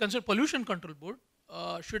 like if you consider Pollution Control Board,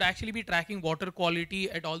 should actually be tracking water quality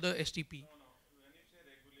at all the STP. No, no. When you say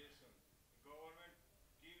regulation, government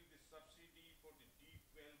gives the subsidy for the deep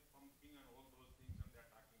well pumping and all those things, and they're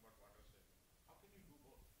talking about water saving. How can you do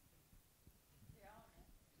both?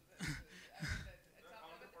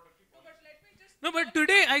 No, but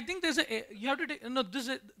today I think there's you have to take, no, this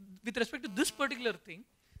with respect to this particular thing,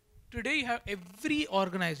 today you have every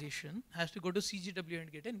organization has to go to CGW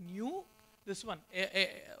and get a new,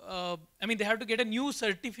 I mean they have to get a new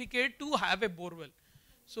certificate to have a borewell.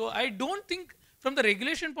 So I don't think from the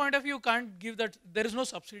regulation point of view you can't give that, there is no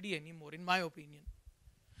subsidy anymore in my opinion.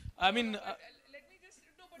 I mean... let me just,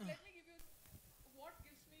 no, but let me give you, what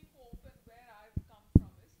gives me hope and where I've come from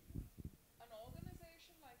is, an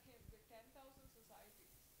organization like him with 10,000 societies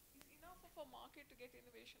is enough of a market to get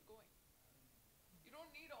innovation going. You don't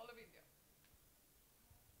need all of India.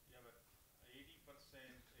 Yeah, but 80%,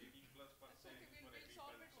 80+% Okay, we'll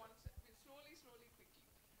solve it once, slowly, quickly.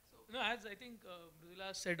 So No, as I think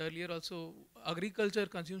Mridula said earlier also, agriculture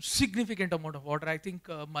consumes significant amount of water. I think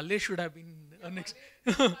Malay should have been next.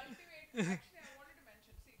 Cultivate, actually I wanted to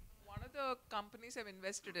mention, see, one of the companies I've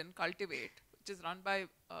invested in, Cultivate, which is run by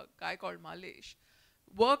a guy called Malesh,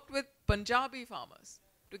 worked with Punjabi farmers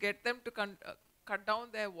to get them to cut down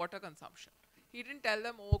their water consumption. He didn't tell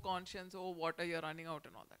them, oh conscience, oh water, you're running out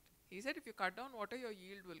and all that. He said if you cut down water, your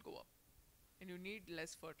yield will go up and you need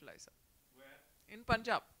less fertilizer. where? In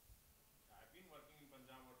Punjab. I've been working in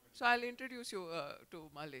Punjab for 20 So I'll introduce you to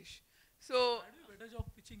Malesh. So Do a better job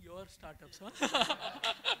pitching your startups, huh?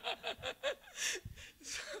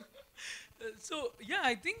 So yeah,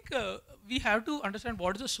 I think we have to understand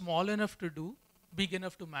what is small enough to do, big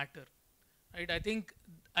enough to matter, right? I think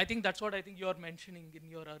that's what I think you are mentioning in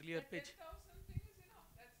your earlier pitch. 10,000 thing is enough.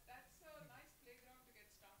 That's a nice playground to get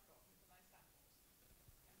started off. It's a nice sandbox.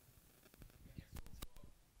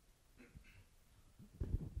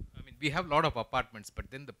 we have a lot of apartments, but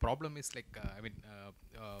then the problem is like,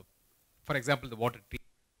 for example, the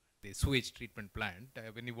the sewage treatment plant,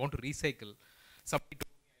 when you want to recycle, somebody told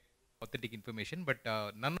me authentic information, but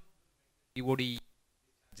none of BOD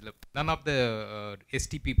none of the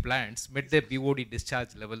STP plants met the BOD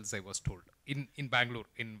discharge levels, I was told, in Bangalore,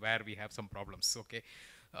 in where we have some problems. Okay,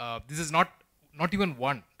 this is not even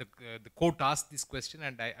one. The court asked this question,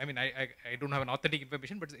 and I don't have an authentic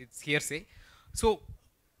information, but it's hearsay. So,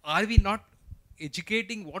 are we not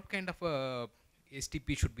educating what kind of a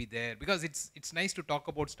STP should be there? Because it's nice to talk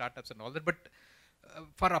about startups and all that, but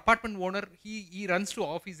for apartment owner, he runs to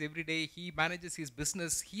office every day, he manages his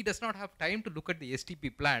business, he does not have time to look at the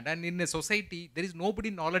STP plant, and in a society, there is nobody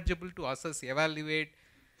knowledgeable to assess, evaluate.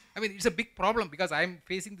 I mean, it's a big problem, because I'm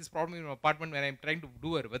facing this problem in my apartment when I'm trying to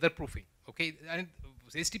do a weatherproofing, okay, and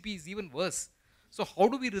STP is even worse. So how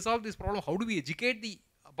do we resolve this problem? How do we educate the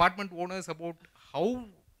apartment owners about how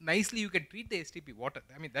nicely you can treat the STP water?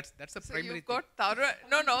 I mean, that's a So primary you've got Tarun.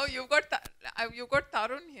 No, you've got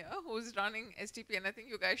Tarun here who's running STP, and I think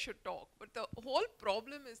you guys should talk. But the whole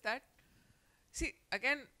problem is that, see,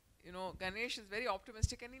 again, Ganesh is very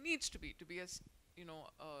optimistic, and he needs to be a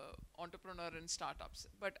entrepreneur in startups.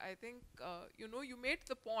 But I think you made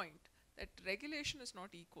the point that regulation is not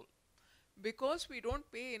equal, because we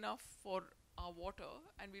don't pay enough for our water,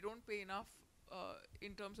 and we don't pay enough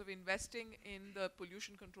in terms of investing in the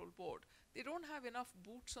pollution control board. They don't have enough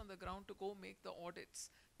boots on the ground to go make the audits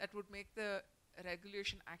that would make the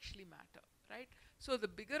regulation actually matter, right? So the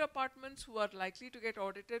bigger apartments who are likely to get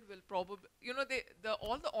audited will probably,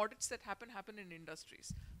 all the audits that happen in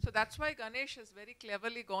industries. So that's why Ganesh has very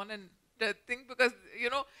cleverly gone and think, because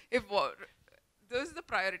if this is the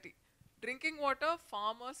priority: drinking water,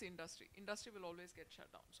 farmers, industry. Industry will always get shut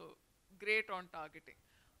down. So great on targeting,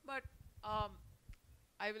 but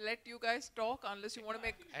I will let you guys talk unless you want to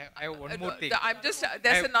make. I have one more thing. I'm just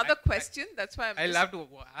there's another question. That's why I'll have to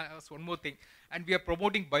ask one more thing. And we are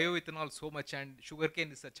promoting bioethanol so much, and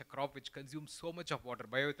sugarcane is such a crop which consumes so much of water.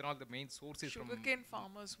 Bioethanol, the main source is from sugarcane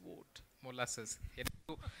farmers vote. molasses. Yeah.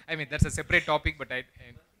 So, I mean, that's a separate topic, but Now is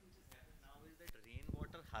that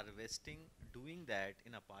rainwater harvesting, doing that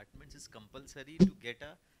in apartments is compulsory to get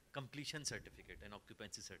a completion certificate, an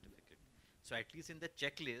occupancy certificate. So at least in the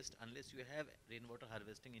checklist, unless you have rainwater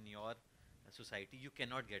harvesting in your society, you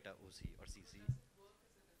cannot get a OC or CC. Yeah.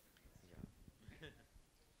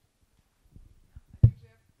 I think we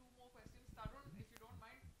have two more questions. Tarun, if you don't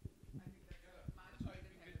mind, I think that's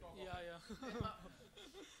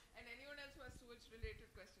and anyone else who has sewage-related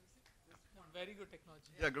questions? Very good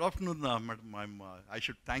technology. Yeah, good afternoon, madam. I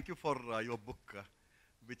should thank you for your book,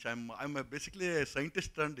 which I'm basically a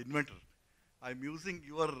scientist and inventor. I'm using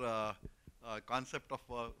your concept of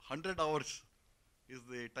 100 hours is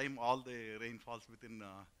the time all the rain falls within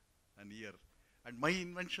an year. And my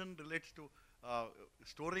invention relates to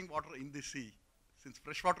storing water in the sea. Since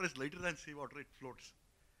fresh water is lighter than sea water, it floats.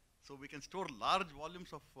 So we can store large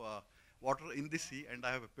volumes of water in the sea, and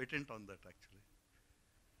I have a patent on that actually.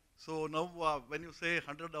 So now when you say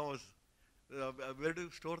 100 hours, where do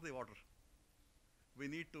you store the water? We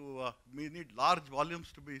need large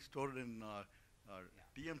volumes to be stored in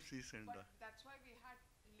TMCs and. But that's why we had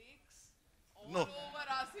lakes all No. over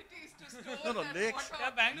our cities to store No, that lakes. water.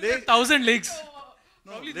 Yeah, Bangalore, 1,000 lakes.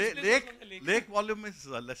 No, Probably this place was on the lake. lake volume is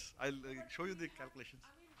less. I'll show you the calculations.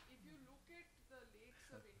 I mean, if you look at the lakes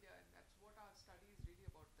of India, and that's what our study is really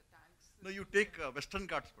about, the tanks. No, you take Western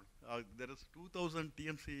Ghats. There is 2,000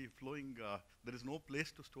 TMC flowing. There is no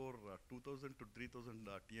place to store 2,000 to 3,000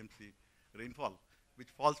 TMC rainfall, which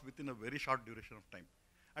falls within a very short duration of time.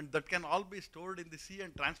 And that can all be stored in the sea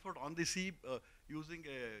and transported on the sea using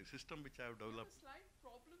a system which I have There's developed. a slight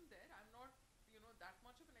problem there. I'm not, that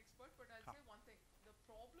much of an expert, but I'll say one thing. The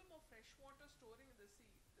problem of freshwater storing in the sea,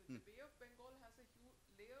 the Bay of Bengal has a huge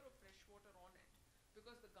layer of freshwater on it,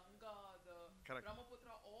 because the Ganga, the Correct.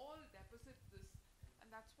 Brahmaputra all deposit this, and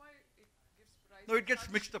that's why it gives rise No, to it gets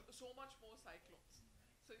such- mixed up. so much more cyclones.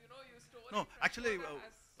 So you store No, actually, freshwater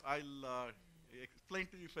as I'll explain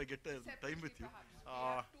to you if I get time separately with you. perhaps. We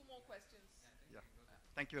have two more questions. Yeah.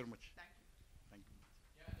 Thank you very much. Thank you. Thank you.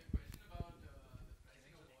 Yeah, the question about the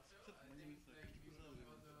pricing of water, I think like you talked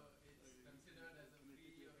about it's considered as a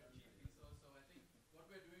free or a cheap resource. So I think what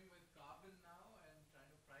we're doing with carbon now and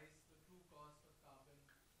trying to price the true cost of carbon,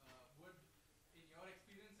 would, in your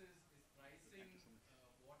experiences, is pricing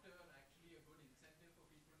water actually a good incentive for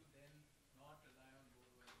people to then not rely on bore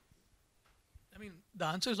wells? I mean, the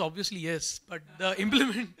answer is obviously yes, but the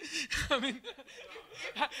implement, I mean,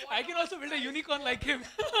 I can also build a unicorn like him.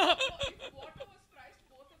 If water was priced,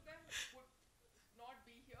 both of them would not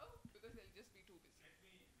be here because they'll just be too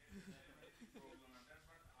busy. problem, and that's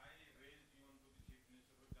what I raised even to the Chief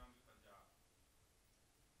Minister, for example, Punjab.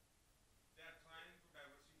 They are trying to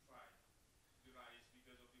diversify the rice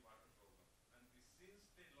because of the water problem. And since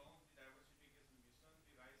they launched the diversification mission,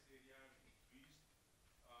 the rice area increased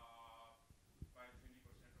by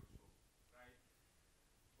 20% or so, right?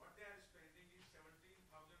 What they are spending is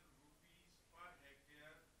 17,000 rupees per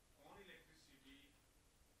hectare on electricity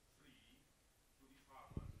free to the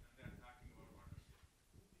farmers, and they are talking about water saving.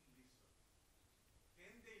 Who will listen?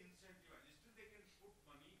 Can they incentivize? Still they can put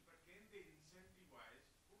money, but can they incentivize,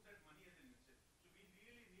 put that money as an incentive? So we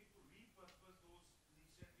really need to repurpose those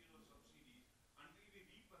incentives or subsidies until we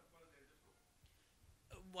repurpose as a program.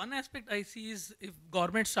 One aspect I see is if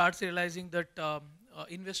government starts realizing that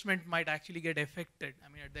investment might actually get affected. I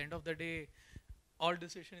mean, at the end of the day, all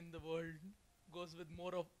decision in the world goes with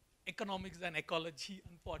more of economics than ecology,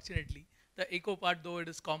 unfortunately. The eco part, though, it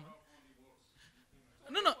is common.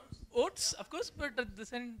 No, no, oats, of course, but at the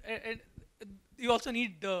same, you also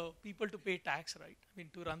need people to pay tax, right? I mean,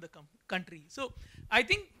 to run the country. So I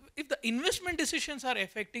think if the investment decisions are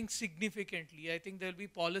affecting significantly, I think there will be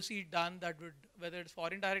policy done that would, whether it's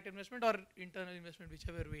foreign direct investment or internal investment,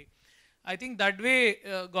 whichever way. I think that way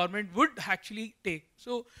government would actually take.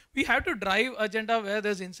 So we have to drive agenda where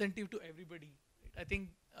there's incentive to everybody. Right? I think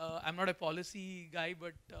I'm not a policy guy,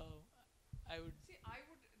 but I would. See,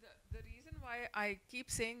 the reason why I keep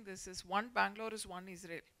saying this is one Bangalore is one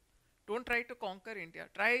Israel. Don't try to conquer India.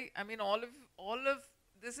 Try, I mean, all of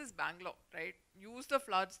this is Bangalore, right? Use the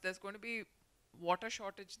floods. There's going to be water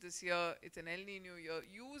shortage this year. It's an El Nino year.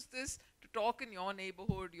 Use this to talk in your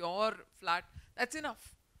neighborhood, your flat. That's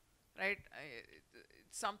enough, right?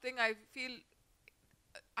 It's something I feel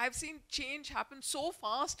I've seen change happen so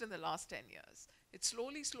fast in the last 10 years. It's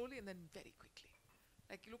slowly, and then very quickly.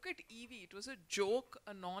 Like, look at EV. It was a joke,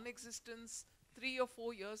 a non-existence 3 or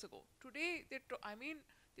 4 years ago. Today, they're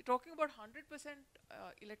talking about 100%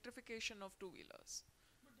 electrification of two-wheelers.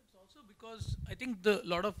 But it's also because I think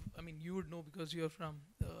I mean, you would know because you're from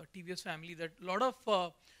TVS family, that a lot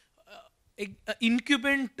of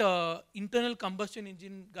incumbent internal combustion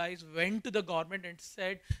engine guys went to the government and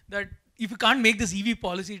said that if you can't make this EV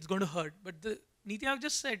policy, it's going to hurt. But the Niti Aayog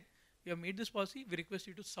just said, we have made this policy, we request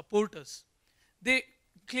you to support us. They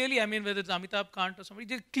clearly, I mean, whether it's Amitabh Kant or somebody,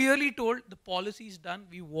 they clearly told the policy is done,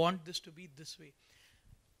 we want this to be this way.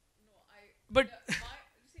 But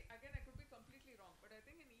see, again, I could be completely wrong, but I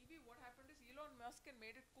think in EV, what happened is Elon Musk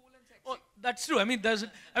made it cool and sexy. Oh, that's true. I mean,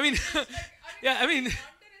 yeah, I mean.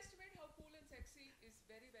 Underestimate how cool and sexy is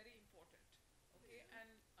very, very important. Okay, and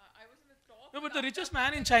I was in a talk. No, but the richest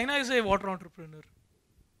man in China is a water entrepreneur.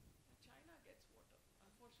 China gets water.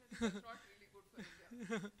 Unfortunately, that's not really good for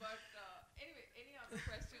India. But anyway, any other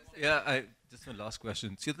questions? Yeah, just my last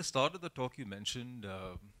question. See, at the start of the talk, you mentioned,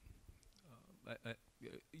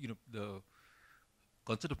 the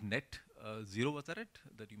concept of net zero, was that it,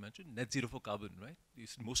 that you mentioned? Net zero for carbon, right?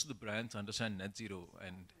 Most of the brands understand net zero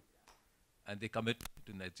and they commit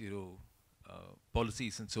to net zero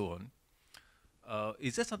policies and so on.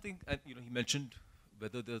 Is there something, and he mentioned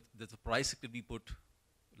whether there's a price that can be put,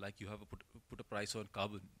 like you have put a price on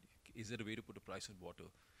carbon. Is there a way to put a price on water?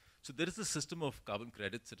 So there is a system of carbon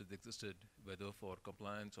credits that has existed, whether for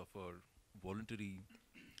compliance or for voluntary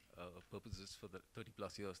purposes for the 30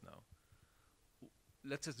 plus years now.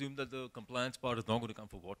 Let's assume that the compliance part is not going to come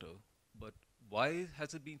for water, but why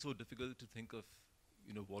has it been so difficult to think of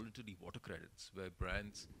voluntary water credits where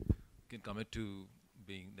brands can commit to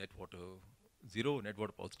being net water zero, net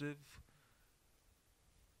water positive?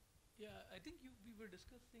 Yeah, I think we were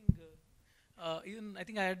discussing, even I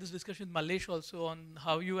think I had this discussion with Malesh also on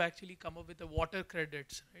how you actually come up with the water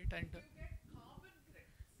credits, right? And you get carbon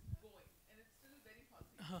credits going, and it's still very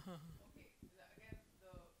fuzzy. Okay, again,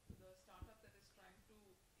 the startup that is trying to,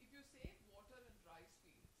 if you save water in rice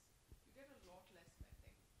fields, you get a lot less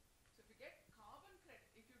methane. So if you get carbon credit,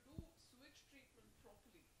 if you do sewage treatment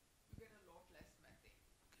properly, you get a lot less methane.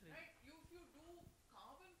 Correct. Right? If you do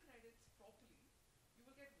carbon credits properly, you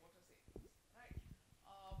will get water savings. Right?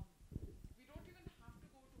 We don't even have to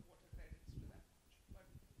go to water credits to that much. But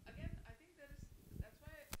again, I think that's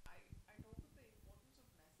why I talk with the importance of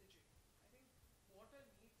messaging. I think water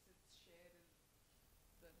needs its share in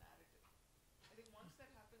the narrative. I think once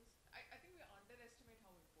that happens, I think we underestimate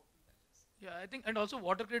how important that is. yeah, I think, and also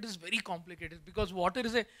water credit is very complicated because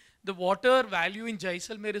the water value in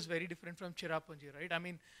Jaisalmer is very different from Cherrapunji, right? I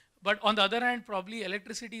mean, but on the other hand, probably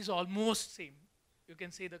electricity is almost same. You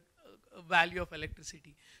can say the value of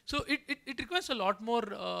electricity. So it requires a lot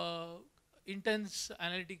more intense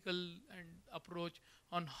analytical and approach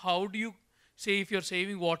on how do you say if you're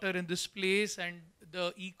saving water in this place and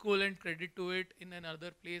the equivalent credit to it in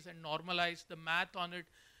another place and normalize the math on it.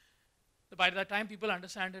 By the time people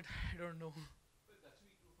understand it, I don't know.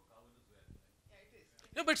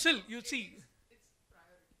 No, but still, you see.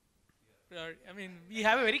 I mean, we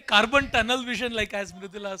have a very carbon tunnel vision, like as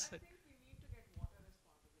Mridula said.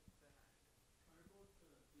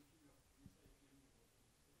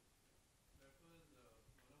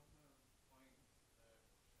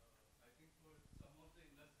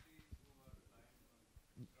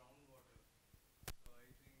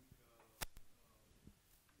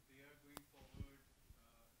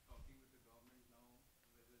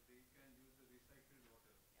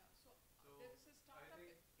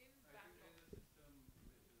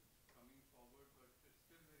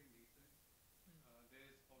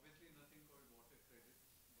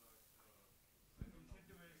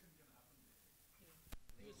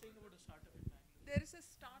 There is a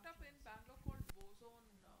startup in Bangalore called Bozone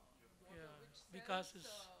Water, which Vikas sells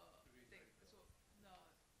is. thing. So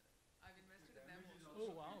I've invested in them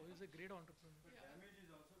also. Oh wow, he's a great entrepreneur.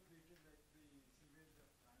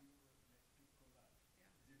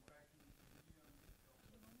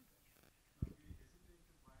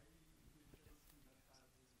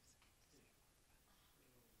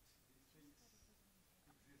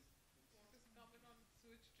 Comment on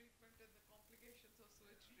sewage treatment and the complications of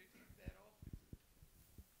sewage treatment thereof.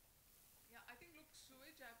 Yeah, I think, look,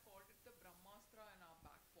 sewage, I've called it the Brahmastra in our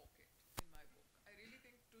back pocket in my book. I really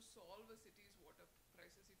think to solve a city's water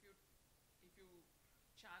crisis, if you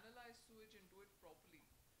channelize sewage and do it properly.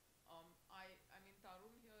 I mean,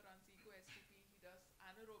 Tarun here runs Eco STP. He does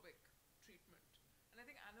anaerobic treatment, and I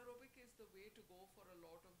think anaerobic is the way to go for a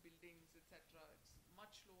lot of buildings, etc. It's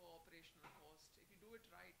much lower operational cost. If you do it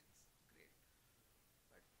right, it's great.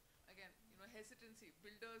 But again, hesitancy.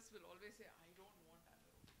 Builders will always say, I don't want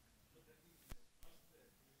anaerobic.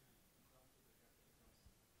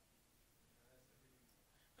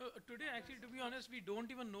 Today, actually, to be honest, we don't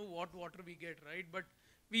even know what water we get, right? But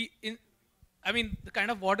I mean, the kind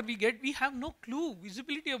of water we get, we have no clue,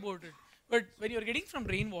 visibility about it. But when you're getting from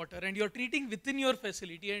rainwater and you're treating within your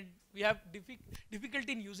facility, and we have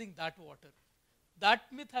difficulty in using that water,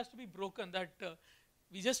 that myth has to be broken. That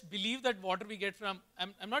we just believe that water we get from.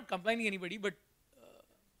 I'm not complaining anybody, but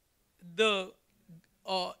the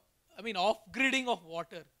I mean, off-gridding of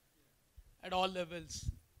water at all levels.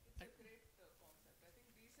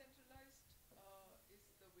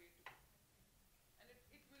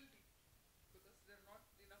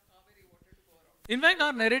 In fact,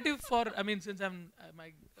 our narrative for, I mean, since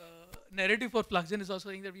my narrative for FluxGen is also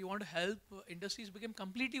saying that we want to help industries become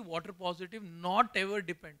completely water positive, not ever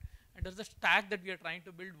depend. And that's the stack that we are trying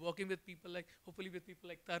to build, working with people like, hopefully with people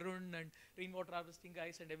like Tarun and rainwater harvesting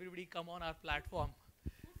guys and everybody come on our platform.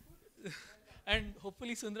 And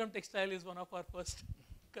hopefully Sundaram Textile is one of our first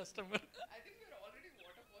customer. I think we're already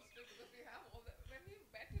water positive because we have all the, when we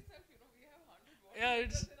met itself, we have 100 water Yeah,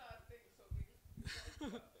 liters in our thing. So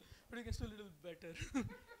we but you can do a little better.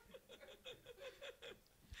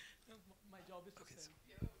 My job is to sell.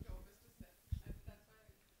 Your job is to sell. And that's why,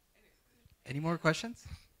 anyway. Any more questions?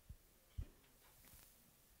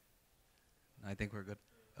 I think we're good.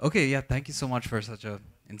 Okay, yeah, thank you so much for such a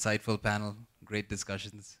insightful panel. Great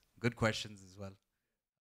discussions, good questions as well.